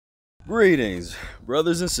Greetings,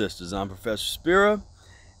 brothers and sisters. I'm Professor Spira,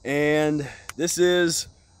 and this is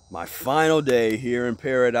my final day here in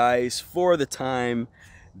paradise for the time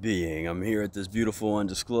being. I'm here at this beautiful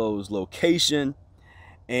undisclosed location,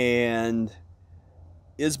 and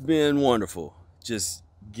it's been wonderful just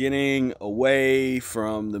getting away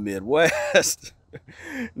from the Midwest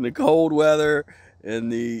and the cold weather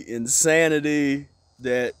and the insanity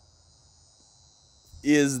that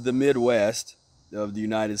is the Midwest of the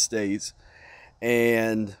United States,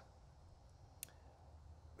 and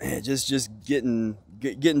man, just getting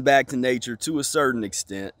back to nature to a certain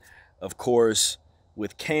extent. Of course,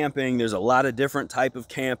 with camping, there's a lot of different type of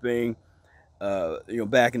camping.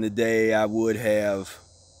 Back in the day, I would have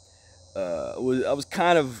I was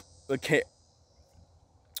kind of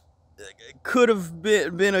could have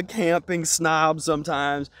been a camping snob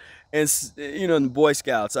sometimes. And, in the Boy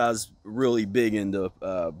Scouts, I was really big into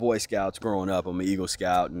Boy Scouts growing up. I'm an Eagle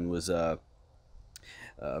Scout and was a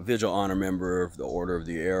Vigil Honor member of the Order of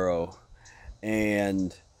the Arrow.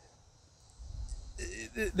 And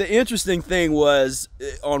the interesting thing was,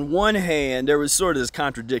 on one hand, there was sort of this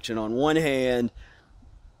contradiction. On one hand,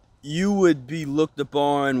 you would be looked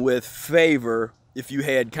upon with favor if you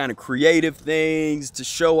had kind of creative things to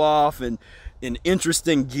show off and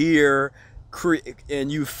interesting gear,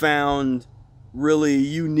 and you found really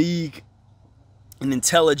unique and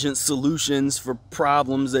intelligent solutions for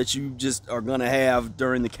problems that you just are going to have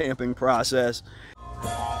during the camping process.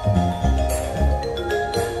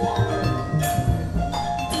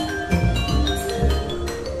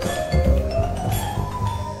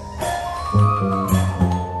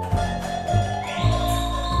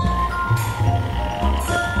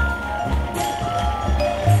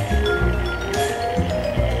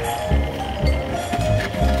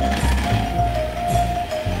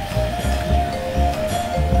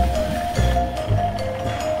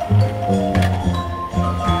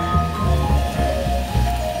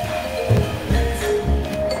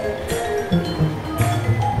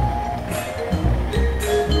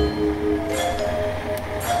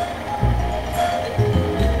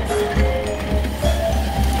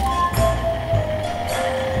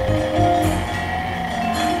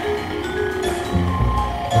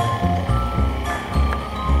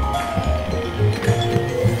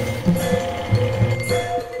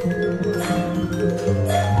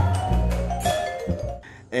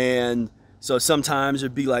 And so sometimes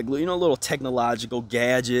it'd be like, little technological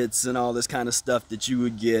gadgets and all this kind of stuff that you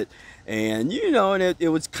would get. And, and it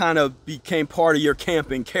was kind of became part of your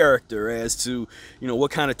camping character as to,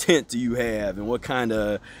 what kind of tent do you have, and what kind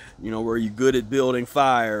of, were you good at building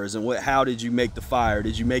fires, and how did you make the fire?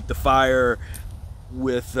 Did you make the fire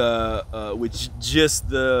with just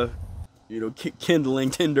the, kindling,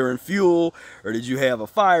 tinder, and fuel, or did you have a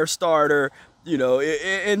fire starter?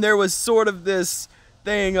 And there was sort of this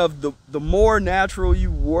thing of the more natural you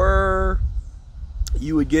were,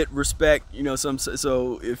 you would get respect.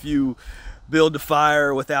 So if you build a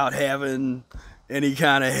fire without having any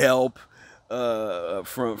kind of help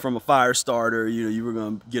from a fire starter, you were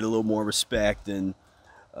going to get a little more respect. And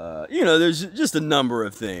there's just a number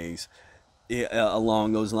of things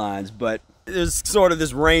along those lines. But there's sort of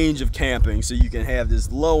this range of camping. So you can have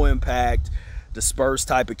this low impact, dispersed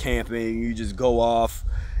type of camping. You just go off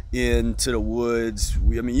into the woods.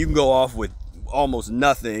 You can go off with almost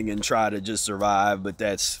nothing and try to just survive, but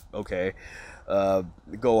that's okay.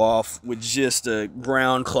 Go off with just a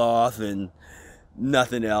ground cloth and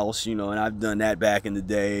nothing else, and I've done that back in the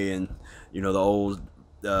day. And the old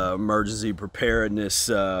emergency preparedness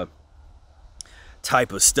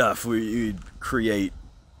type of stuff where you'd create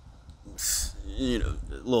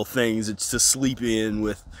little things to sleep in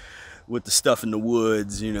with the stuff in the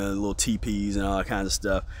woods, little teepees and all that kind of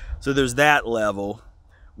stuff. So there's that level,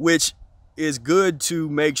 which is good to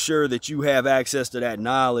make sure that you have access to that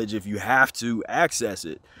knowledge if you have to access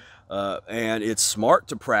it. And it's smart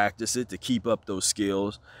to practice it to keep up those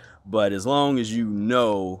skills. But as long as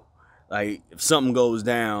like, if something goes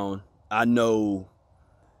down, I know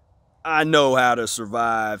how to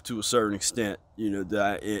survive to a certain extent,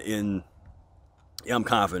 I'm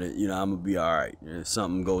confident, I'm gonna be all right. If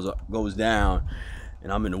something goes down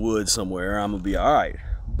and I'm in the woods somewhere, I'm gonna be all right.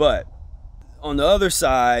 But on the other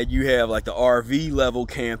side, you have like the RV level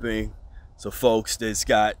camping. So folks that's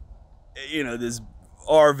got, this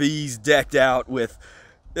RVs decked out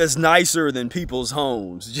that's nicer than people's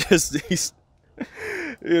homes. Just these,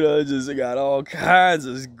 just got all kinds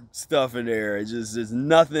of stuff in there. There's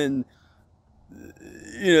nothing.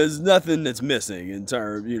 There's nothing that's missing in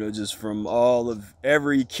terms, just from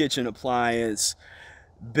every kitchen appliance,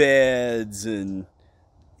 beds, and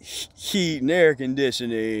heat and air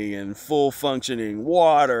conditioning and full functioning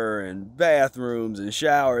water and bathrooms and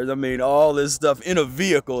showers. I mean, all this stuff in a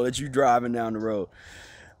vehicle that you're driving down the road.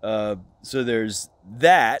 So there's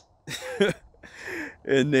that.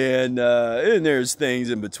 And then and there's things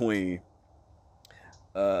in between.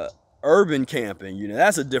 Urban camping, you know,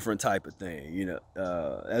 that's a different type of thing. You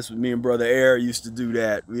know, that's what me and Brother Air used to do.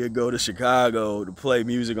 That we'd go to Chicago to play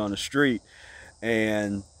music on the street,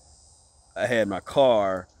 and I had my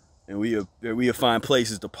car, and we would find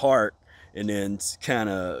places to park, and then kind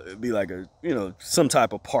of be like a, you know, some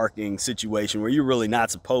type of parking situation where you're really not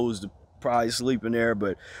supposed to probably sleep in there,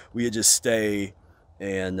 but we would just stay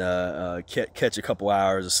and catch a couple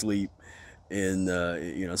hours of sleep in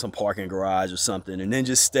you know, some parking garage or something, and then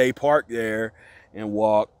just stay parked there and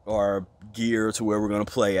walk our gear to where we're going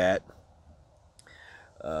to play at.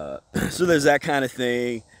 So there's that kind of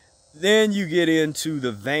thing. Then you get into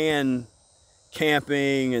the van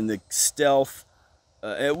camping and the stealth,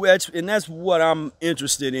 and that's what I'm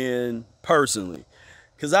interested in personally.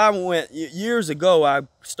 Because I went, years ago, I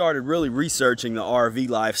started really researching the RV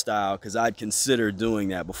lifestyle, because I'd considered doing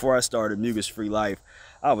that. Before I started Mucus-free Life,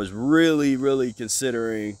 I was really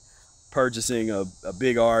considering purchasing a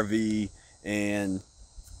big RV and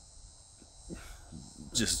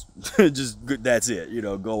just that's it, you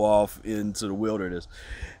know, go off into the wilderness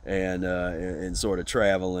and sort of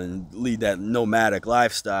travel and lead that nomadic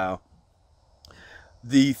lifestyle.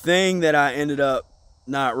 The thing that I ended up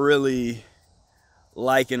not really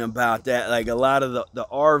liking about that, like a lot of the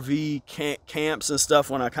RV camps and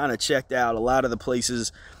stuff, when I kind of checked out a lot of the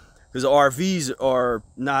places, because RVs are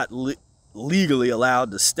not legally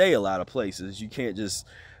allowed to stay a lot of places. You can't just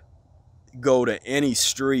go to any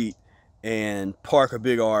street and park a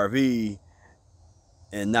big RV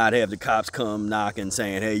and not have the cops come knocking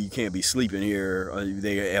saying, hey, you can't be sleeping here. Or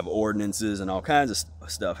they have ordinances and all kinds of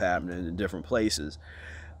stuff happening in different places.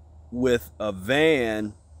 With a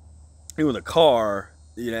van, with a car,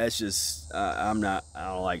 you know, it's just, I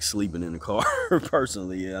don't like sleeping in the car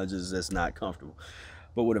personally. You know, that's not comfortable.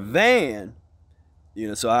 But with a van, you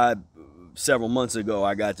know, so several months ago,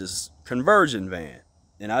 I got this conversion van,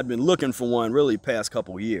 and I'd been looking for one really past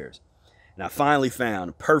couple years. And I finally found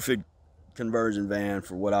a perfect conversion van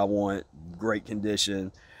for what I want, great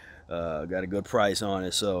condition, got a good price on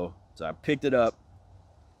it. So I picked it up,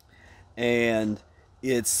 and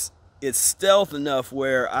it's stealth enough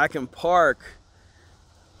where I can park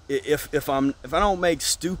if I don't make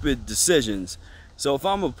stupid decisions. So if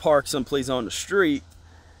I'm gonna park someplace on the street,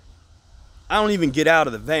 I don't even get out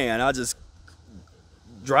of the van. I just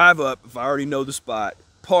drive up if I already know the spot,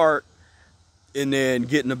 park, and then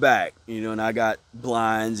get in the back, you know, and I got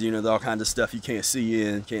blinds, you know, all kinds of stuff you can't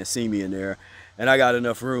see me in there. And I got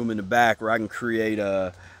enough room in the back where I can create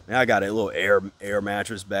I got a little air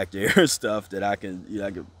mattress back there and stuff that I can, you know,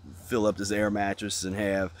 I can fill up this air mattress and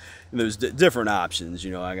have, and there's different options,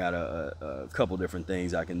 you know, I got a couple different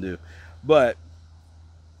things I can do. But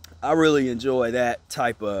I really enjoy that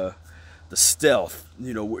type of the stealth,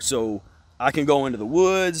 you know, so I can go into the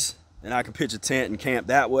woods and I can pitch a tent and camp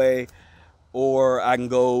that way, or I can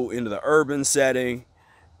go into the urban setting,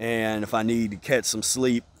 and if I need to catch some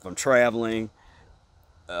sleep, if I'm traveling,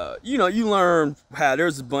 you know, you learn how,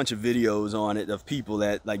 there's a bunch of videos on it of people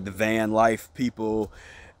that, like the van life people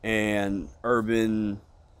and urban,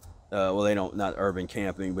 well, they don't, not urban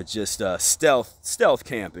camping, but just stealth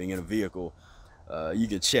camping in a vehicle. You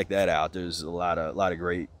can check that out. There's a lot of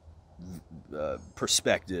great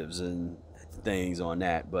perspectives and things on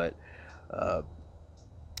that, but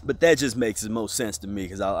that just makes the most sense to me,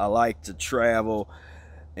 because I like to travel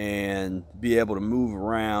and be able to move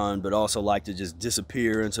around, but also like to just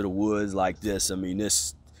disappear into the woods like this. I mean,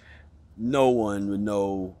 no one would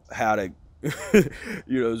know how to you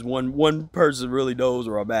know, there's one person really knows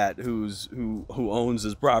where I'm at, who owns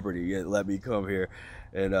this property and let me come here,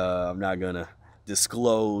 and I'm not gonna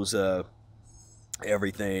disclose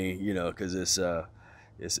everything, you know, because it's a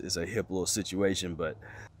hip little situation. But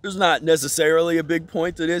there's not necessarily a big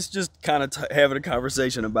point to this, just kind of having a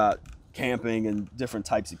conversation about camping and different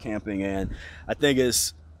types of camping. And I think I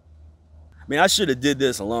mean, I should have did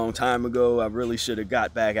this a long time ago. I really should have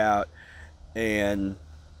got back out and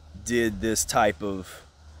did this type of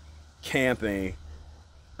camping.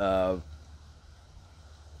 Now,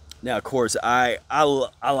 of course, I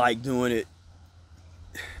like doing it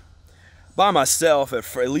by myself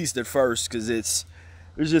at least at first, because there's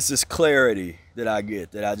just this clarity that I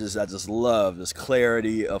get, that I just love, this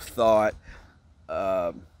clarity of thought,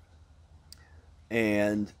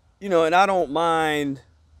 and you know, and I don't mind,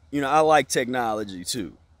 you know, I like technology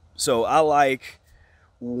too, so I like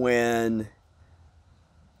when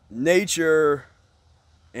nature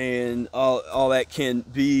and all that can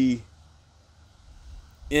be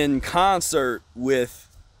in concert with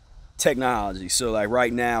technology. So like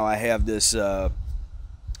right now I have this this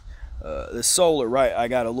solar, right? I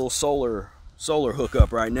got a little solar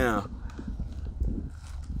hookup right now.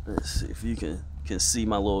 Let's see if you can see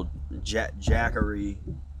my little jackery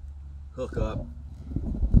hookup.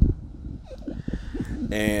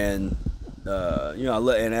 And you know,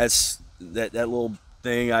 and that's that little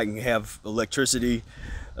thing. I can have electricity.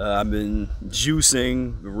 I've been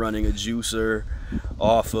juicing, running a juicer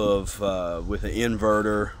off of with an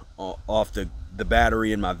inverter off the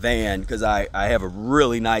battery in my van, because I have a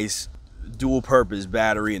really nice dual purpose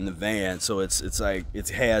battery in the van. So it's like it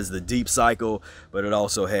has the deep cycle, but it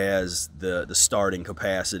also has the starting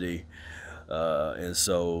capacity, and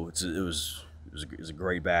so it was a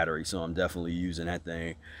great battery. So I'm definitely using that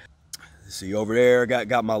thing. See over there,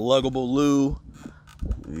 got my luggable loo.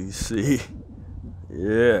 You see,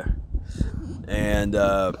 yeah, and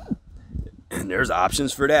there's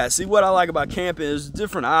options for that. See, what I like about camping is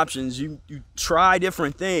different options. You try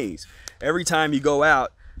different things every time you go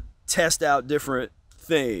out. Test out different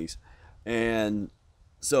things. And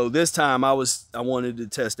so this time I wanted to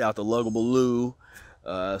test out the luggable loo.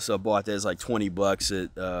 So I bought that. It's like 20 bucks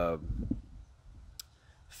at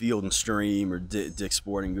Field and Stream or Dick's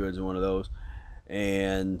Sporting Goods, or one of those.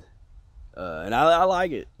 And I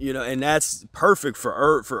like it, you know, and that's perfect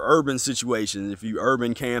for urban situations. If you're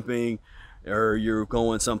urban camping, or you're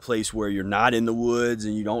going someplace where you're not in the woods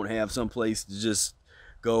and you don't have someplace to just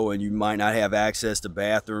go, and you might not have access to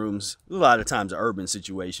bathrooms. A lot of times in urban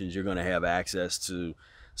situations, you're going to have access to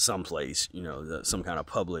someplace, you know, some kind of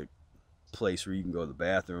public place where you can go to the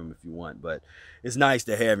bathroom if you want. But it's nice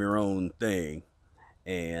to have your own thing,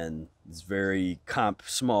 and it's very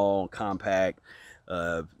small, compact.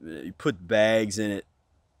 You put bags in it.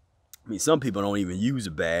 I mean, some people don't even use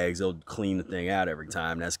the bags. They'll clean the thing out every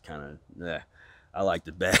time. That's kind of, I like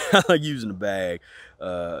the bag. I like using the bag,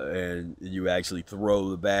 and you actually throw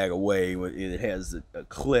the bag away. It has a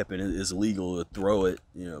clip, and it's legal to throw it,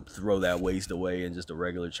 you know, throw that waste away in just a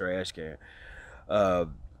regular trash can.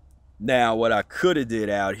 Now, what I could have did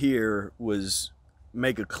out here was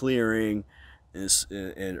make a clearing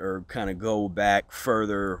or kind of go back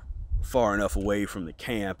far enough away from the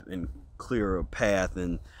camp and clear a path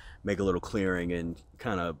and make a little clearing and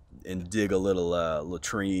dig a little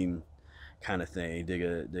latrine kind of thing,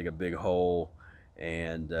 dig a big hole,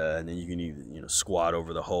 and then you can either, you know, squat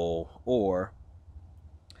over the hole, or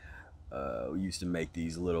we used to make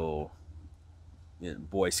these little, you know,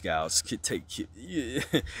 Boy Scouts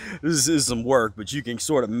this is some work, but you can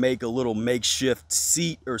sort of make a little makeshift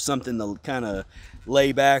seat or something to kind of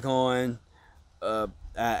lay back on,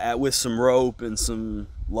 with some rope and some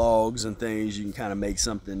logs and things. You can kind of make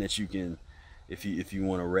something that you can, if you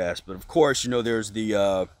want to rest. But of course, you know, there's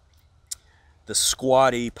the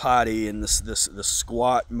squatty potty and the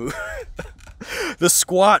squat move the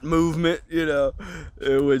squat movement, you know,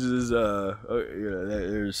 which is you know,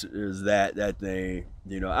 there's that thing,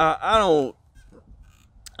 you know. I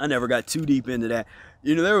never got too deep into that.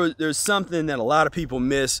 You know, there's something that a lot of people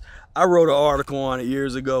miss. I wrote an article on it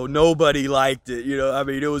years ago. Nobody liked it. You know, I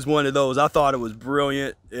mean, it was one of those. I thought it was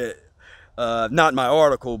brilliant. Not my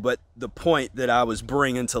article, but the point that I was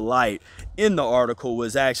bringing to light in the article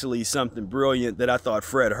was actually something brilliant that I thought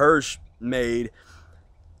Fred Hirsch made.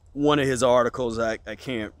 One of his articles, I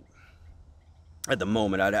can't, at the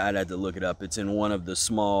moment, I'd have to look it up. It's in one of the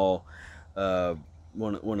small,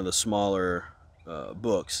 one of the smaller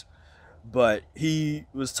books. But he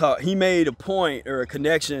made a point or a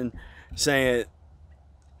connection saying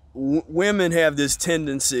women have this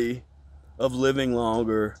tendency of living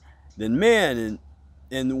longer than men,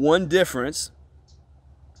 and one difference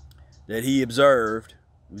that he observed,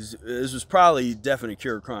 this was probably definitely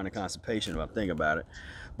cure chronic constipation if I'm thinking about it,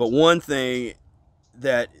 but one thing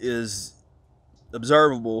that is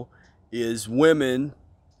observable is women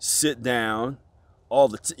sit down all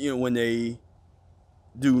the you know, when they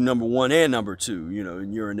do number one and number two, you know,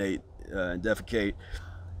 and urinate and defecate,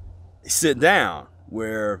 they sit down,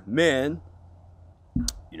 where men,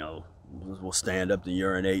 you know, will stand up to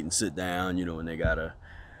urinate and sit down, you know, when they gotta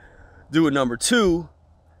do a number two.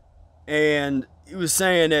 And he was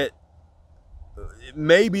saying that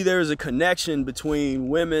maybe there's a connection between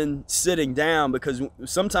women sitting down, because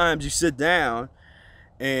sometimes you sit down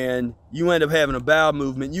and you end up having a bowel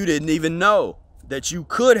movement you didn't even know that you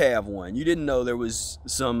could have one. You didn't know there was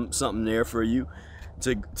something there for you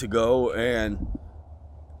to go. And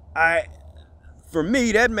for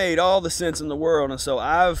me, that made all the sense in the world. And so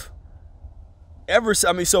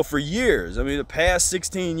so for years, I mean, the past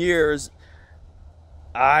 16 years,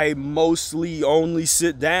 I mostly only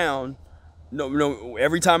sit down. No,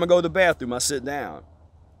 every time I go to the bathroom, I sit down.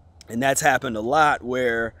 And that's happened a lot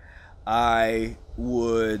where I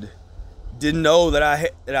didn't know that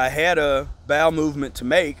I had a bowel movement to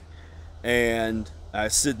make, and I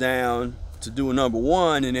sit down to do a number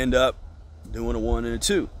one and end up doing a 1 and a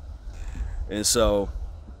 2. And so,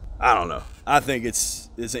 I don't know. I think it's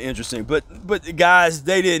interesting. But guys,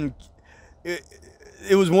 they didn't.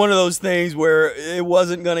 It was one of those things where it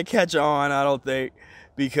wasn't going to catch on, I don't think,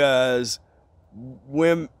 because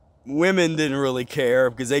women didn't really care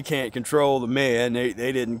because they can't control the men. They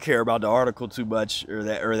didn't care about the article too much or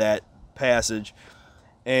that passage,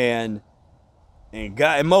 and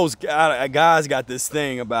most guys got this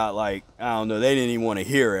thing about, like, I don't know, they didn't even want to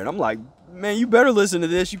hear it. I'm like, man, you better listen to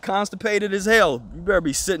this. You constipated as hell. You better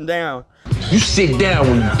be sitting down. You sit down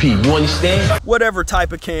when you pee, you understand? Whatever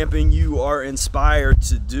type of camping you are inspired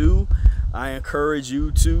to do, I encourage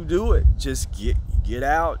you to do it. Just get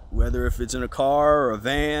out, whether if it's in a car or a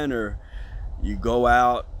van, or you go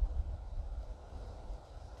out,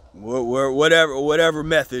 whatever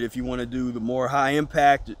method, if you want to do the more high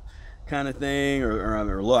impact kind of thing,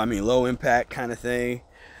 or low impact kind of thing,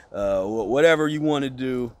 whatever you want to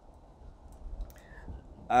do.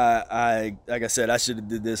 Like I said, I should have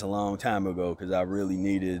did this a long time ago because I really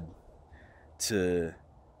needed to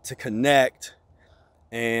connect,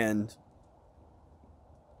 and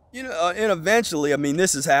and eventually, I mean,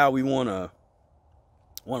 this is how we want to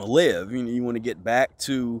live. You want to get back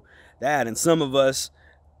to that, and some of us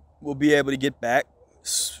will be able to get back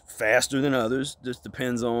faster than others. Just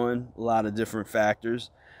depends on a lot of different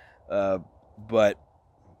factors, but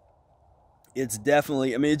it's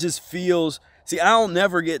definitely, I mean, it just feels. See, I'll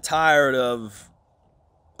never get tired of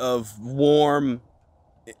warm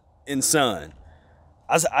in sun.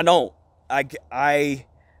 I don't. I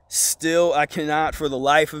cannot for the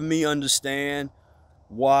life of me understand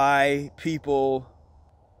why people.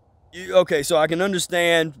 Okay, so I can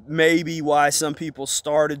understand maybe why some people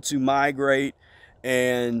started to migrate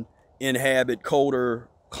and inhabit colder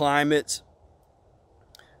climates.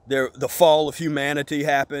 The fall of humanity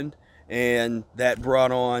happened, and that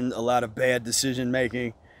brought on a lot of bad decision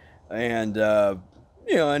making, and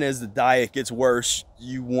and as the diet gets worse,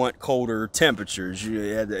 you want colder temperatures.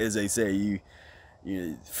 As they say, you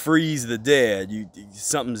freeze the dead.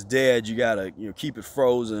 Something's dead, you gotta keep it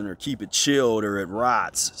frozen or keep it chilled or it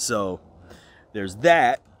rots. So there's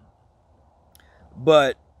that.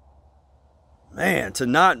 But man, to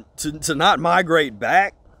not migrate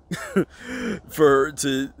back to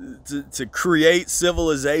create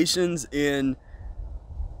civilizations in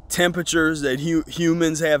temperatures that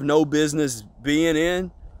humans have no business being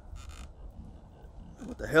in.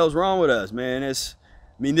 What the hell's wrong with us, man? It's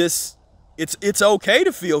okay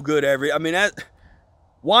to feel good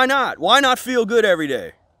why not feel good every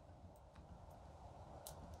day?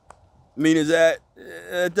 I mean, that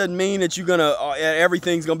doesn't mean that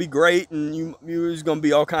everything's gonna be great, and there's gonna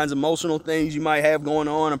be all kinds of emotional things you might have going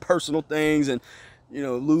on, and personal things, and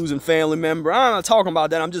losing family member. I'm not talking about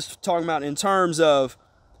that. I'm just talking about in terms of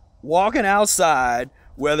walking outside,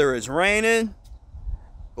 whether it's raining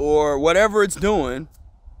or whatever it's doing,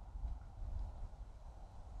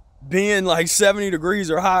 being like 70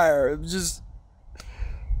 degrees or higher. Just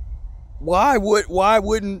why would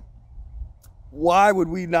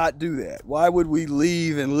we not do that? Why would we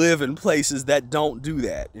leave and live in places that don't do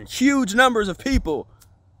that? And huge numbers of people.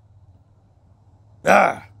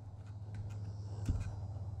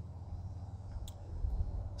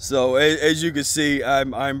 So as you can see,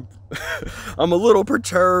 I'm I'm a little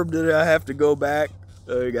perturbed that I have to go back.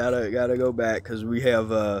 Gotta go back because we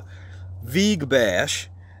have Veg Bash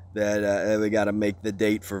that we gotta make the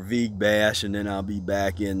date for Veg Bash, and then I'll be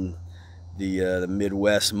back in the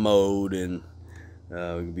Midwest mode, and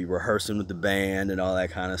we'll be rehearsing with the band and all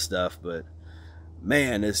that kind of stuff. But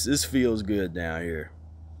man, this feels good down here.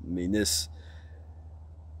 I mean, that's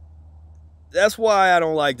why I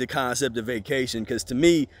don't like the concept of vacation, because to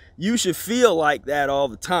me, you should feel like that all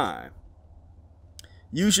the time.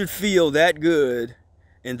 You should feel that good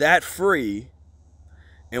and that free,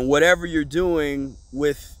 and whatever you're doing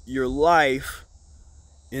with your life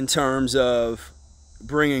in terms of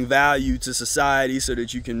bringing value to society so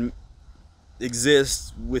that you can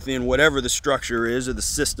exist within whatever the structure is or the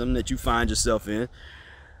system that you find yourself in.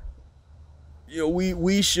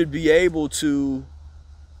 We should be able to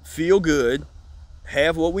feel good,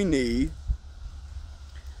 have what we need.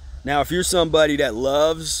 Now, if you're somebody that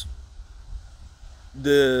loves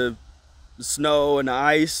the snow and the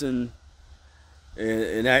ice and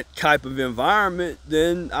in that type of environment,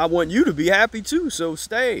 then I want you to be happy too. So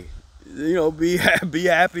stay, you know, be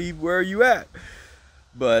happy where you at.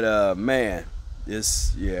 But man,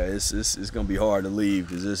 it's gonna be hard to leave,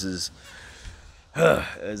 because this is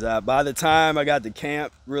by the time I got the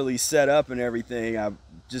camp really set up and everything, I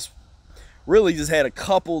really just had a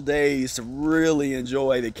couple days to really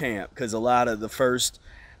enjoy the camp, because a lot of the first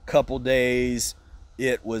couple days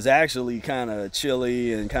it was actually kind of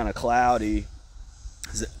chilly and kind of cloudy,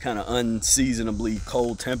 kind of unseasonably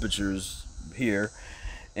cold temperatures here,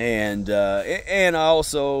 and I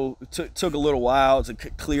also took a little while to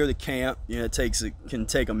clear the camp. You know, it can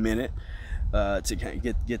take a minute to kind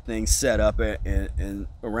of get things set up and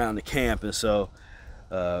around the camp, and so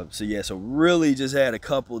really just had a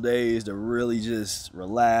couple days to really just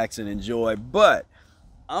relax and enjoy. But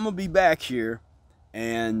I'm gonna be back here,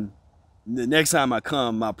 and the next time I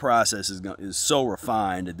come, my process is so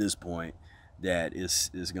refined at this point that it's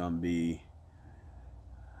gonna be,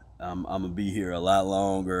 I'm gonna be here a lot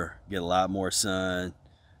longer, get a lot more sun,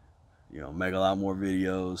 you know, make a lot more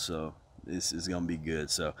videos. So this is gonna be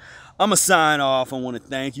good. So I'm gonna sign off. I want to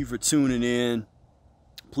thank you for tuning in.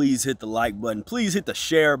 Please hit the like button. Please hit the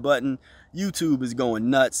share button. YouTube is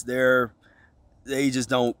going nuts. They just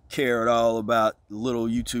don't care at all about little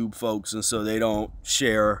YouTube folks, and so they don't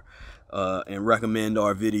share and recommend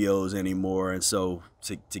our videos anymore. And so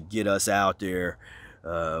to get us out there,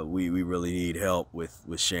 we really need help with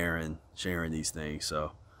sharing these things.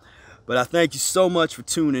 So, but I thank you so much for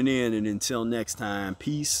tuning in, and until next time,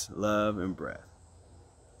 peace, love, and breath.